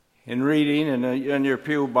In reading in your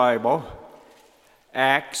Pew Bible,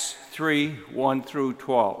 Acts 3, 1 through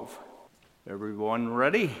 12. Everyone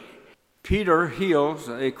ready? Peter heals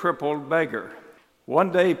a crippled beggar.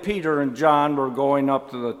 One day Peter and John were going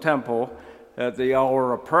up to the temple at the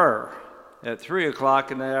hour of prayer at 3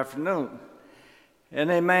 o'clock in the afternoon,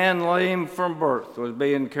 and a man lame from birth was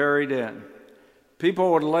being carried in.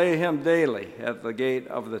 People would lay him daily at the gate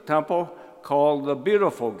of the temple, called the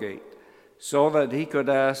Beautiful Gate, so that he could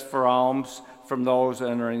ask for alms from those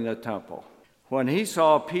entering the temple. When he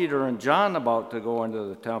saw Peter and John about to go into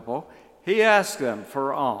the temple, he asked them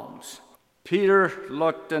for alms. Peter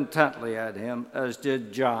looked intently at him, as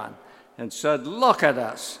did John, and said, "Look at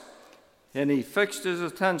us." And he fixed his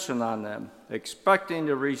attention on them, expecting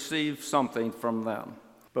to receive something from them.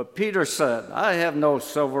 But Peter said, "I have no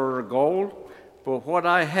silver or gold, but what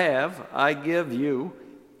I have I give you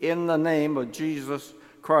in the name of Jesus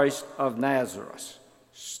Christ of Nazareth.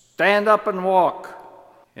 Stand up and walk."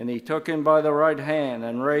 And he took him by the right hand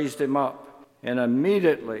and raised him up. And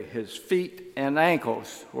immediately his feet and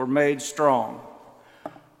ankles were made strong.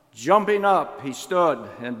 Jumping up, he stood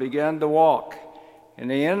and began to walk.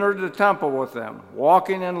 And he entered the temple with them,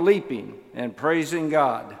 walking and leaping and praising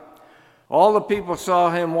God. All the people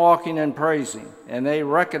saw him walking and praising, and they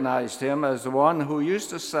recognized him as the one who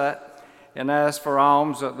used to sit and ask for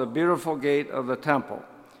alms at the Beautiful Gate of the temple.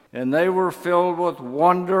 And they were filled with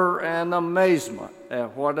wonder and amazement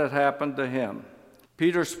at what had happened to him.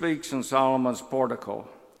 Peter speaks in Solomon's portico.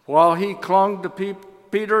 While he clung to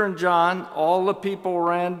Peter and John, all the people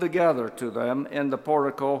ran together to them in the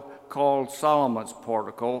portico called Solomon's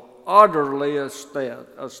portico, utterly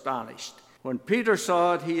astonished. When Peter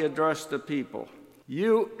saw it, he addressed the people.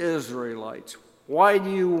 "You Israelites, why do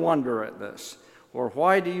you wonder at this? Or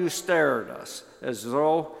why do you stare at us, as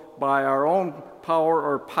though by our own power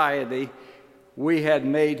or piety we had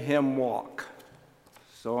made him walk?"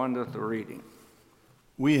 So on to the reading.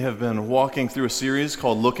 We have been walking through a series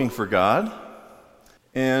called Looking for God,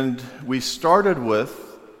 and we started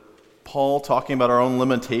with Paul talking about our own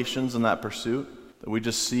limitations in that pursuit, that we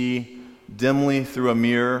just see dimly through a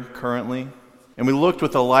mirror currently. And we looked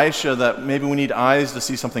with Elisha that maybe we need eyes to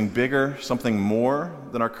see something bigger, something more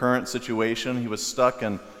than our current situation. He was stuck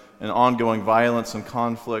in ongoing violence and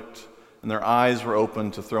conflict, and their eyes were open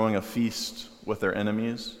to throwing a feast with their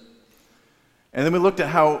enemies. And then we looked at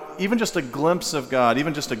how even just a glimpse of God,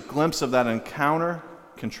 even just a glimpse of that encounter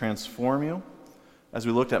can transform you, as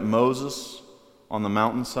we looked at Moses on the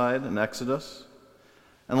mountainside in Exodus.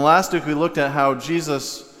 And last week we looked at how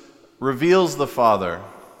Jesus reveals the Father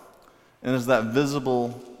and is that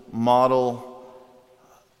visible model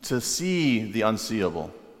to see the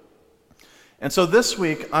unseeable. And so this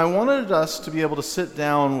week, I wanted us to be able to sit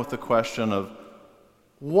down with the question of,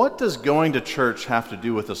 what does going to church have to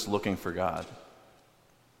do with us looking for God?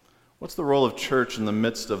 What's the role of church in the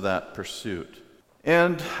midst of that pursuit?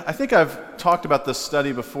 And I think I've talked about this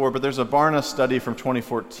study before, but there's a Barna study from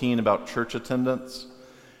 2014 about church attendance.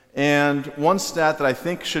 And one stat that I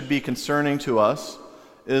think should be concerning to us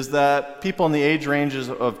is that people in the age ranges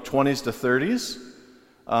of 20s to 30s,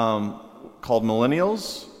 called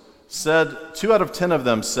millennials, said 2 out of 10 of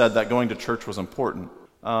them said that going to church was important.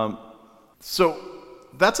 So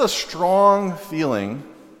that's a strong feeling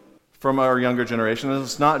from our younger generation. And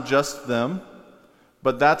it's not just them,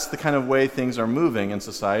 but that's the kind of way things are moving in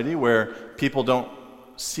society, where people don't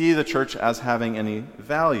see the church as having any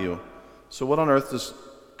value. So what on earth does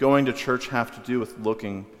going to church have to do with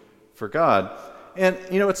looking for God? And,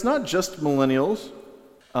 it's not just millennials.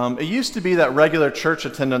 It used to be that regular church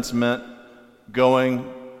attendance meant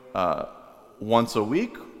going once a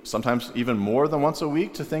week, sometimes even more than once a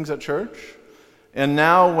week, to things at church. And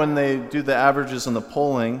now when they do the averages in the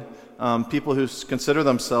polling, people who consider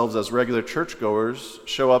themselves as regular churchgoers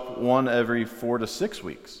show up one every 4 to 6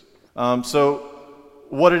 weeks. So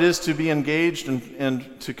what it is to be engaged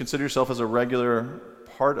and to consider yourself as a regular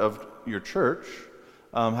part of your church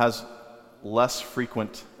has less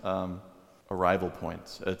frequent arrival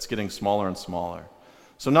points. It's getting smaller and smaller.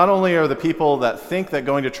 So not only are the people that think that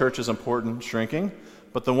going to church is important shrinking,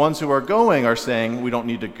 but the ones who are going are saying we don't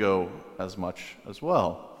need to go as much as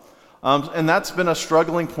well. And that's been a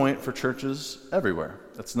struggling point for churches everywhere.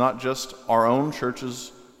 It's not just our own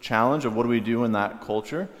church's challenge of what do we do in that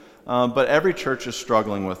culture, but every church is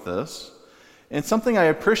struggling with this. And something I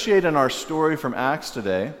appreciate in our story from Acts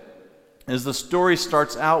today is the story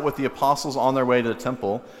starts out with the apostles on their way to the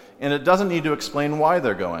temple, and it doesn't need to explain why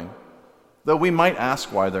they're going. Though we might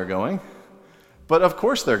ask why they're going, but of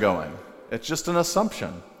course they're going. It's just an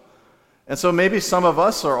assumption. And so maybe some of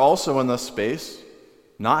us are also in this space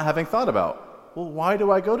not having thought about well, why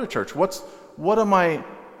do I go to church? What am I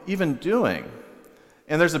even doing?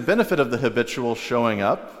 And there's a benefit of the habitual showing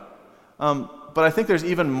up, but I think there's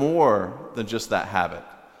even more than just that habit.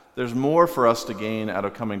 There's more for us to gain out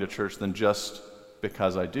of coming to church than just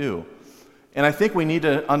because I do. And I think we need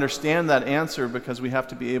to understand that answer because we have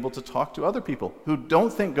to be able to talk to other people who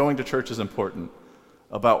don't think going to church is important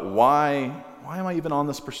about why am I even on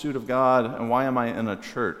this pursuit of God and why am I in a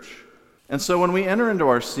church? And so when we enter into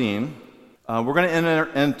our scene, we're going to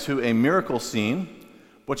enter into a miracle scene,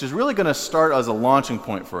 which is really going to start as a launching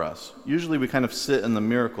point for us. Usually we kind of sit in the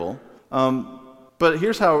miracle. But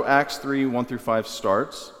here's how Acts 3, 1 through 5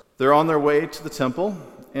 starts. They're on their way to the temple,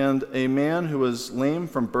 and a man who was lame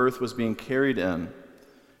from birth was being carried in.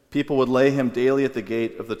 People would lay him daily at the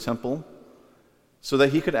gate of the temple so that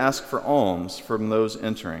he could ask for alms from those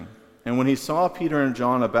entering. And when he saw Peter and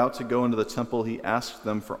John about to go into the temple, he asked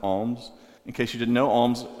them for alms. In case you didn't know,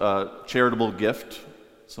 alms, charitable gift,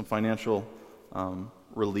 some financial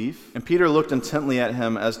relief. And Peter looked intently at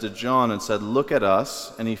him, as did John, and said, "Look at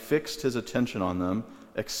us." And he fixed his attention on them,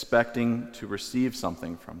 expecting to receive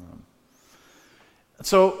something from them.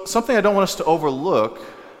 So something I don't want us to overlook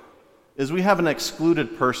is we have an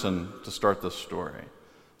excluded person to start this story.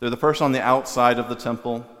 They're the person on the outside of the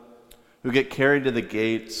temple who get carried to the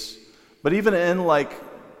gates. But even in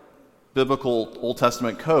biblical Old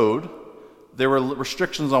Testament code, there were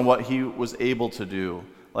restrictions on what he was able to do.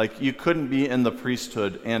 Like, you couldn't be in the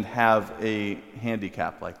priesthood and have a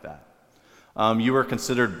handicap like that. You were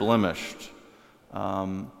considered blemished.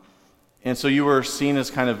 And so you were seen as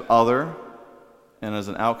kind of other and as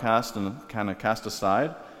an outcast and kind of cast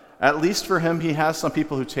aside. At least for him, he has some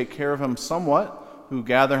people who take care of him somewhat, who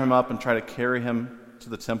gather him up and try to carry him to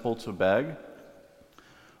the temple to beg.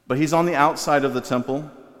 But he's on the outside of the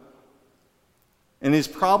temple, and he's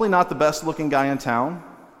probably not the best looking guy in town.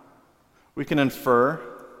 We can infer.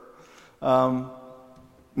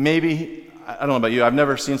 Maybe, I don't know about you, I've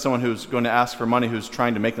never seen someone who's going to ask for money who's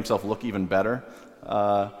trying to make themselves look even better.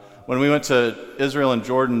 When we went to Israel and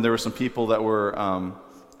Jordan, there were some people that were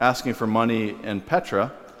asking for money in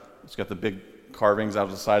Petra. It's got the big carvings out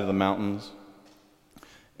of the side of the mountains.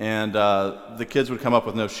 And the kids would come up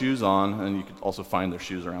with no shoes on, and you could also find their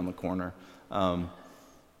shoes around the corner.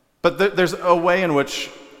 But there's a way in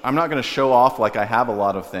which I'm not going to show off like I have a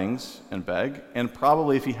lot of things and beg, and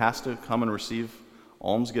probably if he has to come and receive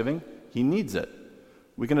almsgiving, he needs it.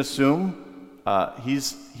 We can assume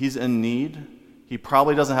he's in need. He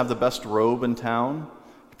probably doesn't have the best robe in town.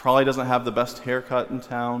 He probably doesn't have the best haircut in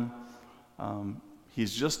town.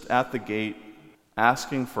 He's just at the gate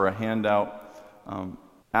asking for a handout,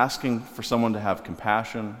 asking for someone to have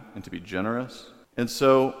compassion and to be generous. And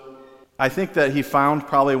so I think that he found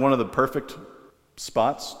probably one of the perfect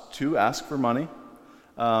spots to ask for money.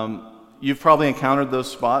 You've probably encountered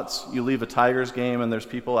those spots. You leave a Tigers game and there's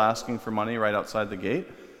people asking for money right outside the gate.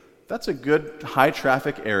 That's a good high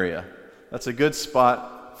traffic area. That's a good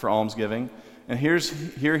spot for almsgiving. And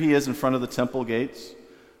here he is in front of the temple gates,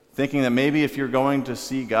 thinking that maybe if you're going to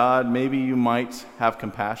see God, maybe you might have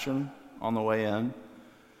compassion on the way in.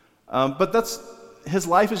 But his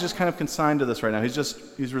life is just kind of consigned to this right now.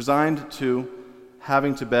 He's resigned to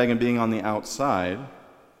having to beg and being on the outside.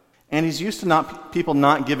 And he's used to people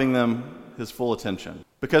not giving them his full attention.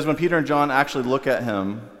 Because when Peter and John actually look at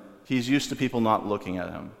him, he's used to people not looking at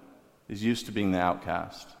him. He's used to being the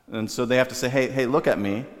outcast. And so they have to say, hey, look at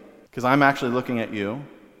me, because I'm actually looking at you.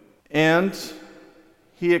 And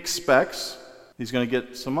he expects he's going to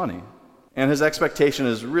get some money. And his expectation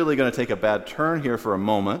is really going to take a bad turn here for a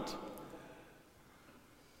moment.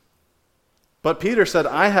 But Peter said,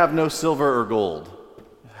 "I have no silver or gold."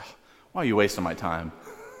 Why are you wasting my time?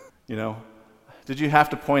 Did you have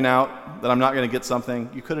to point out that I'm not going to get something?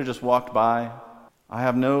 You could have just walked by. I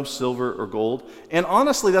have no silver or gold. And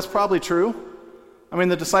honestly, that's probably true. I mean,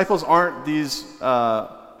 the disciples aren't these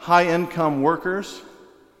high-income workers.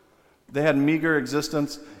 They had meager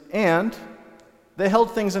existence, and they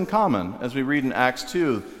held things in common. As we read in Acts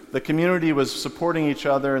 2, the community was supporting each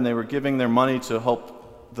other, and they were giving their money to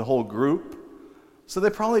help the whole group. So they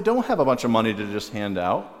probably don't have a bunch of money to just hand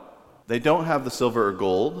out. They don't have the silver or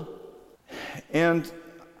gold. And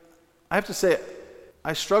I have to say,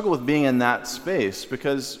 I struggle with being in that space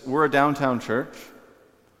because we're a downtown church.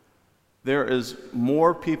 There is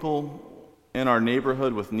more people in our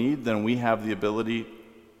neighborhood with need than we have the ability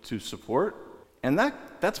to support. And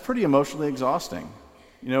that's pretty emotionally exhausting.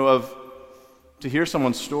 To hear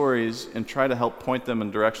someone's stories and try to help point them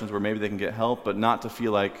in directions where maybe they can get help, but not to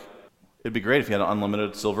feel like it'd be great if you had an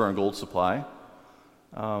unlimited silver and gold supply.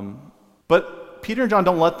 But Peter and John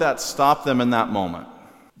don't let that stop them in that moment.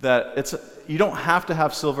 That it's, you don't have to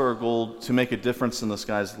have silver or gold to make a difference in this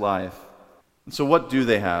guy's life. And so what do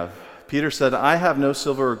they have? Peter said, I have no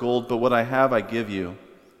silver or gold, but what I have I give you.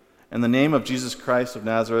 In the name of Jesus Christ of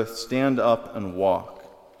Nazareth, stand up and walk.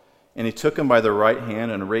 And he took him by the right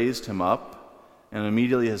hand and raised him up, and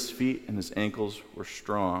immediately his feet and his ankles were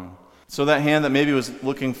strong. So that hand that maybe was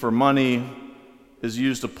looking for money is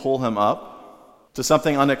used to pull him up to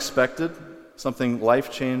something unexpected, something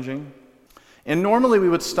life-changing. And normally we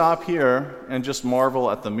would stop here and just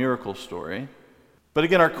marvel at the miracle story. But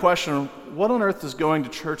again, our question, what on earth does going to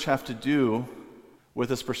church have to do with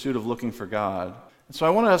this pursuit of looking for God? And so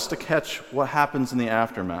I want us to catch what happens in the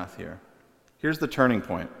aftermath here. Here's the turning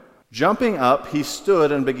point. Jumping up, he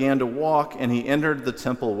stood and began to walk, and he entered the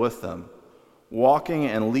temple with them, walking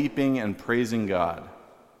and leaping and praising God.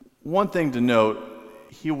 One thing to note,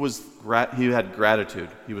 he had gratitude.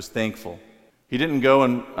 He was thankful. He didn't go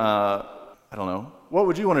and, what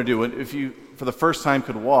would you want to do if you, for the first time,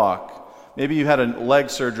 could walk? Maybe you had a leg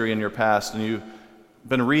surgery in your past and you've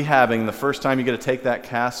been rehabbing the first time you get to take that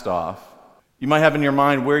cast off. You might have in your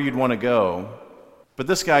mind where you'd want to go, but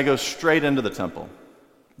this guy goes straight into the temple.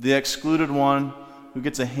 The excluded one who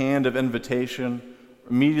gets a hand of invitation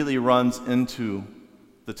immediately runs into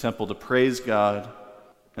the temple to praise God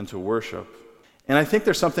and to worship. And I think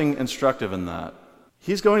there's something instructive in that.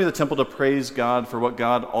 He's going to the temple to praise God for what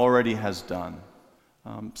God already has done.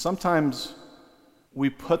 Sometimes we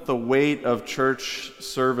put the weight of church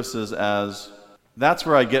services as, that's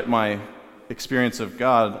where I get my experience of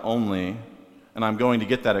God only, and I'm going to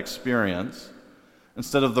get that experience,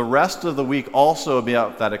 instead of the rest of the week also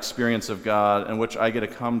about that experience of God in which I get to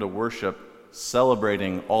come to worship,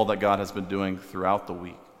 celebrating all that God has been doing throughout the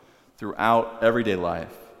week, throughout everyday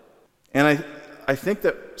life. And I think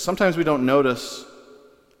that sometimes we don't notice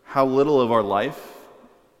how little of our life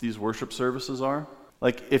these worship services are.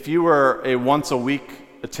 Like, if you were a once-a-week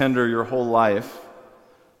attender your whole life,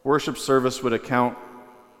 worship service would account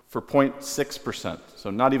for 0.6%, so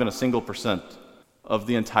not even a single percent of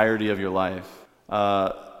the entirety of your life.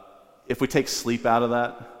 If we take sleep out of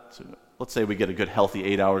that, so let's say we get a good healthy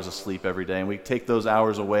 8 hours of sleep every day, and we take those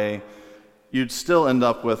hours away, you'd still end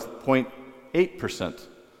up with 0.8%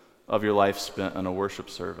 of your life spent in a worship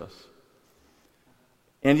service.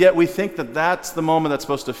 And yet we think that that's the moment that's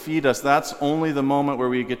supposed to feed us. That's only the moment where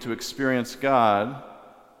we get to experience God.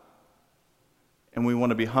 And we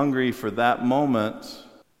want to be hungry for that moment.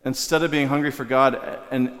 Instead of being hungry for God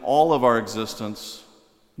in all of our existence,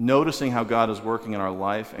 noticing how God is working in our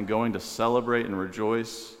life and going to celebrate and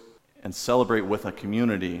rejoice and celebrate with a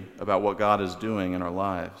community about what God is doing in our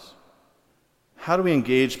lives. How do we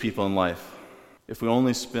engage people in life if we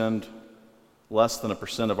only spend less than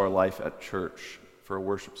 1% of our life at church for a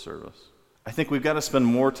worship service? I think we've got to spend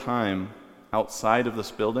more time outside of this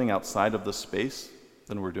building, outside of this space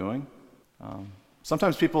than we're doing.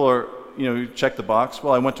 Sometimes people are, you check the box,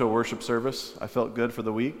 well, I went to a worship service, I felt good for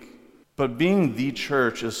the week. But being the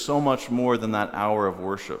church is so much more than that hour of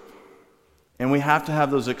worship. And we have to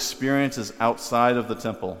have those experiences outside of the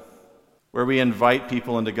temple, where we invite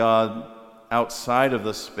people into God outside of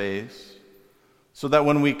this space, so that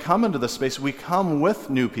when we come into the space, we come with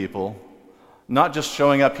new people, not just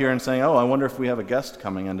showing up here and saying, oh, I wonder if we have a guest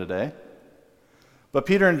coming in today. But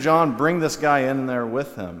Peter and John bring this guy in there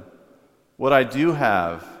with him. What I do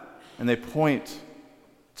have, and they point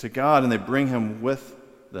to God and they bring him with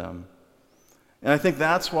them. And I think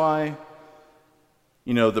that's why,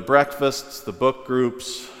 the breakfasts, the book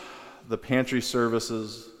groups, the pantry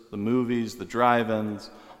services, the movies, the drive-ins,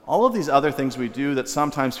 all of these other things we do that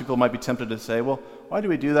sometimes people might be tempted to say, well, why do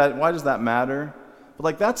we do that? Why does that matter?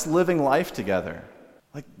 But that's living life together.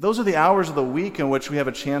 Those are the hours of the week in which we have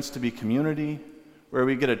a chance to be community, where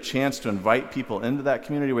we get a chance to invite people into that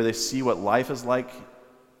community, where they see what life is like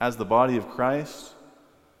as the body of Christ,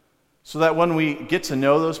 so that when we get to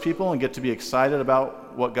know those people and get to be excited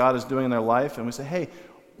about what God is doing in their life, and we say, hey,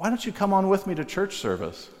 why don't you come on with me to church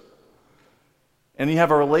service? And you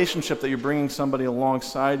have a relationship that you're bringing somebody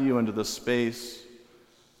alongside you into this space,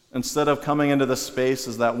 instead of coming into this space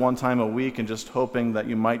as that one time a week and just hoping that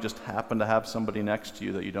you might just happen to have somebody next to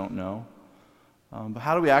you that you don't know. But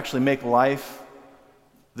how do we actually make life,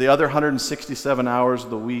 the other 167 hours of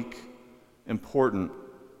the week, important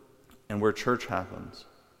and where church happens?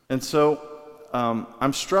 And so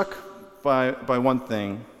I'm struck by one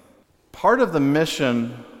thing. Part of the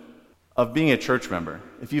mission of being a church member,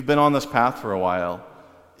 if you've been on this path for a while,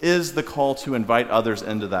 is the call to invite others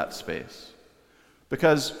into that space.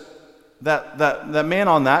 Because that man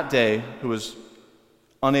on that day who was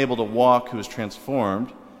unable to walk, who was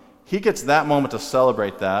transformed, he gets that moment to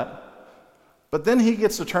celebrate that. But then he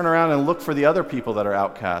gets to turn around and look for the other people that are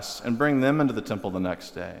outcasts and bring them into the temple the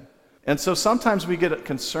next day. And so sometimes we get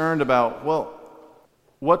concerned about, well,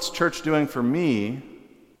 what's church doing for me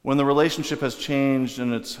when the relationship has changed,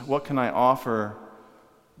 and it's what can I offer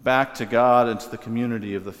back to God and to the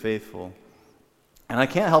community of the faithful? And I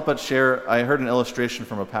can't help but share, I heard an illustration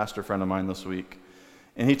from a pastor friend of mine this week,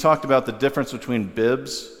 and he talked about the difference between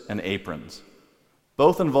bibs and aprons,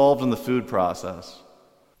 both involved in the food process.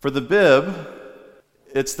 For the bib,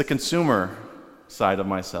 it's the consumer side of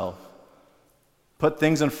myself. Put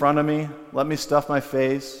things in front of me, let me stuff my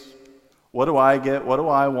face. What do I get? What do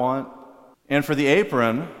I want? And for the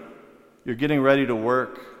apron, you're getting ready to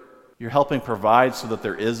work. You're helping provide so that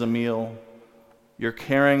there is a meal. You're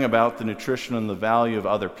caring about the nutrition and the value of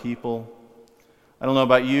other people. I don't know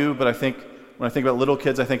about you, but when I think about little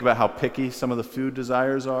kids, I think about how picky some of the food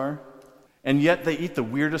desires are. And yet they eat the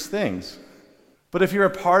weirdest things. But if you're a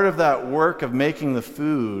part of that work of making the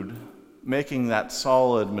food, making that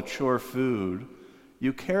solid, mature food,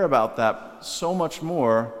 you care about that so much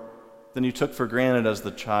more than you took for granted as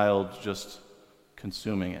the child just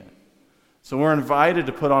consuming it. So we're invited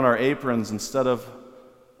to put on our aprons instead of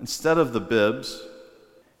the bibs.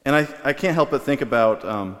 And I can't help but think about,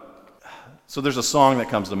 so there's a song that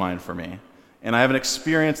comes to mind for me. And I have an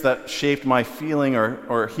experience that shaped my feeling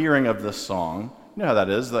or hearing of this song. You know how that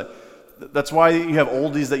is. That's why you have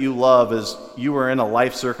oldies that you love, is you were in a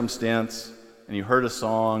life circumstance and you heard a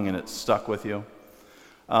song and it stuck with you.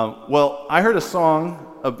 Well, I heard a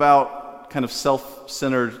song about kind of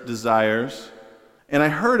self-centered desires, and I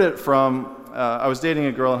heard it from, I was dating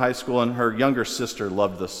a girl in high school, and her younger sister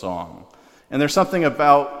loved this song. And there's something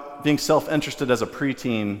about being self-interested as a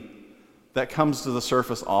preteen that comes to the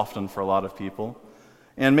surface often for a lot of people.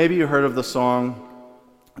 And maybe you heard of the song.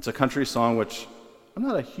 It's a country song, which I'm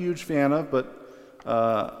not a huge fan of, but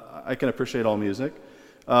I can appreciate all music.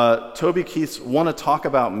 Toby Keith's "Want to Talk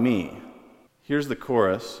About Me." Here's the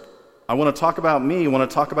chorus. I want to talk about me, want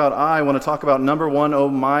to talk about I want to talk about number one, oh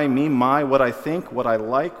my, me, my, what I think, what I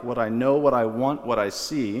like, what I know, what I want, what I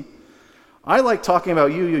see. I like talking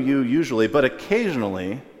about you usually, but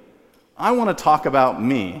occasionally, I want to talk about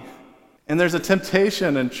me. And there's a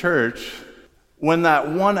temptation in church when that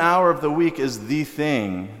 1 hour of the week is the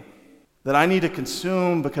thing that I need to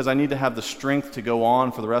consume because I need to have the strength to go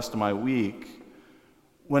on for the rest of my week.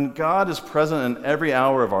 When God is present in every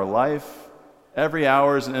hour of our life, every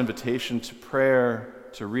hour is an invitation to prayer,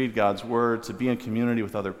 to read God's word, to be in community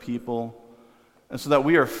with other people, and so that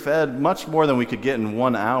we are fed much more than we could get in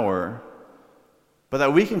 1 hour, but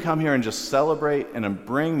that we can come here and just celebrate and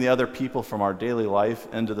bring the other people from our daily life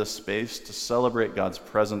into this space to celebrate God's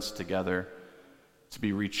presence together, to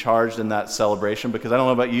be recharged in that celebration, because I don't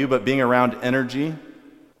know about you, but being around energy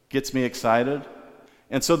gets me excited.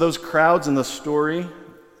 And so those crowds in the story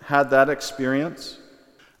had that experience.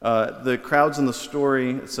 The crowds in the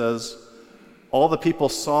story, it says, all the people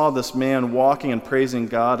saw this man walking and praising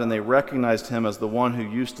God, and they recognized him as the one who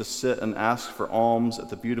used to sit and ask for alms at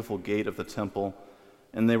the beautiful gate of the temple,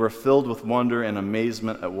 and they were filled with wonder and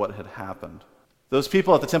amazement at what had happened. Those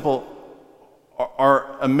people at the temple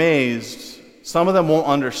are amazed. Some of them won't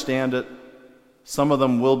understand it. Some of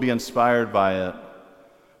them will be inspired by it.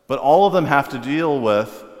 But all of them have to deal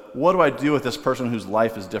with, what do I do with this person whose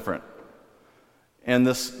life is different? And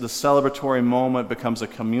the celebratory moment becomes a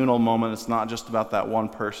communal moment. It's not just about that one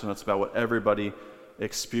person. It's about what everybody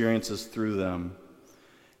experiences through them.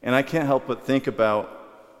 And I can't help but think about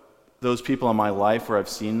those people in my life where I've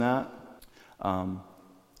seen that.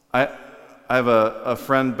 I have a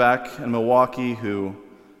friend back in Milwaukee who,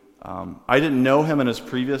 I didn't know him in his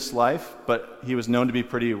previous life, but he was known to be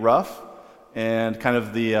pretty rough and kind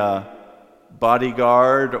of the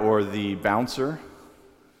bodyguard or the bouncer.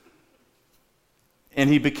 And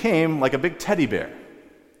he became like a big teddy bear.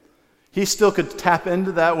 He still could tap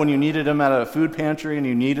into that when you needed him at a food pantry and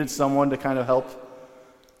you needed someone to kind of help.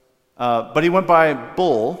 But he went by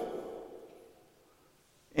Bull,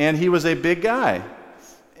 and he was a big guy.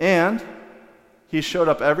 And he showed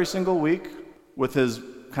up every single week with his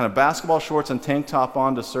kind of basketball shorts and tank top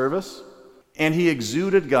on to service. And he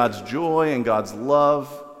exuded God's joy and God's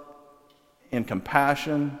love and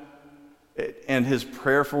compassion. And his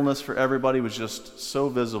prayerfulness for everybody was just so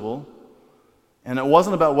visible. And it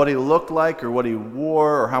wasn't about what he looked like or what he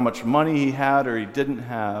wore or how much money he had or he didn't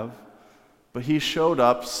have, but he showed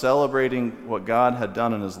up celebrating what God had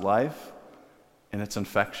done in his life, and it's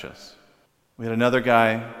infectious. We had another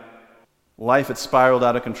guy, life had spiraled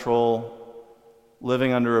out of control,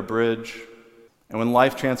 living under a bridge, and when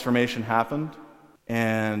life transformation happened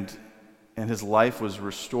and his life was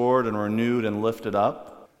restored and renewed and lifted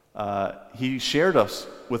up, he shared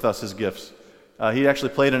with us his gifts. He actually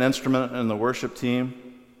played an instrument in the worship team.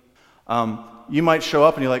 You might show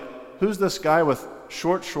up and you're like, who's this guy with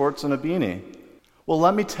short shorts and a beanie? Well,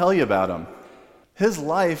 let me tell you about him. His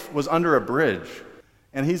life was under a bridge,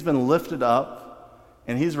 and he's been lifted up,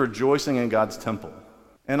 and he's rejoicing in God's temple.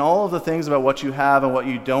 And all of the things about what you have and what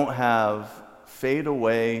you don't have fade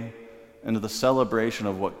away into the celebration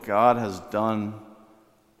of what God has done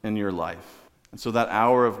in your life. And so that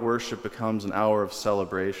hour of worship becomes an hour of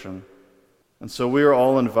celebration. And so we are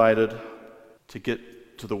all invited to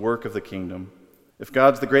get to the work of the kingdom. If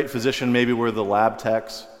God's the great physician, maybe we're the lab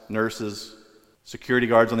techs, nurses, security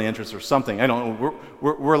guards on the entrance or something. I don't know.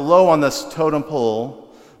 We're low on this totem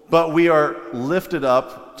pole, but we are lifted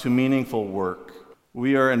up to meaningful work.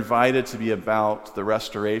 We are invited to be about the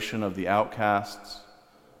restoration of the outcasts,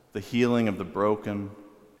 the healing of the broken.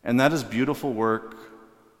 And that is beautiful work,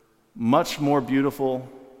 much more beautiful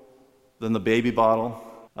than the baby bottle.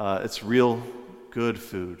 It's real good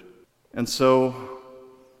food. And so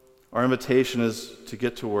our invitation is to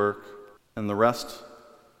get to work and the rest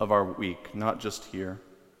of our week, not just here.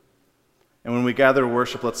 And when we gather to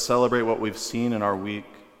worship, let's celebrate what we've seen in our week.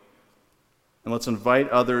 And let's invite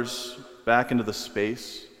others back into the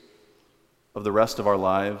space of the rest of our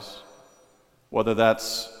lives. Whether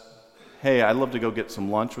that's, hey, I'd love to go get some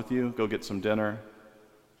lunch with you, go get some dinner.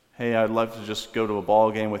 Hey, I'd love to just go to a ball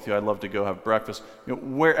game with you. I'd love to go have breakfast.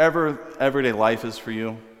 Wherever everyday life is for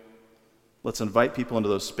you, let's invite people into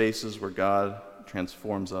those spaces where God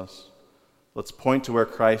transforms us. Let's point to where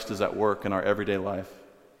Christ is at work in our everyday life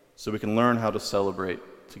so we can learn how to celebrate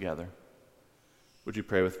together. Would you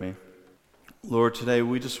pray with me? Lord, today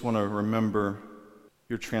we just want to remember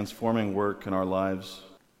your transforming work in our lives.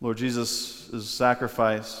 Lord, Jesus'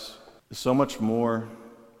 sacrifice is so much more,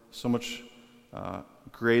 so much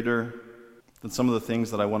greater than some of the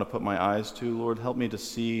things that I want to put my eyes to. Lord, help me to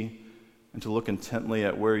see and to look intently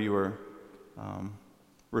at where you are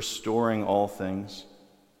restoring all things.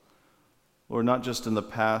 Lord, not just in the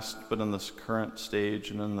past, but in this current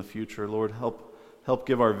stage and in the future. Lord, help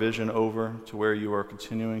give our vision over to where you are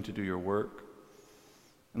continuing to do your work.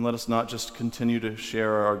 And let us not just continue to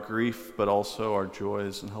share our grief, but also our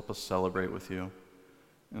joys, and help us celebrate with you.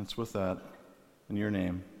 And it's with that, in your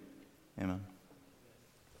name, amen.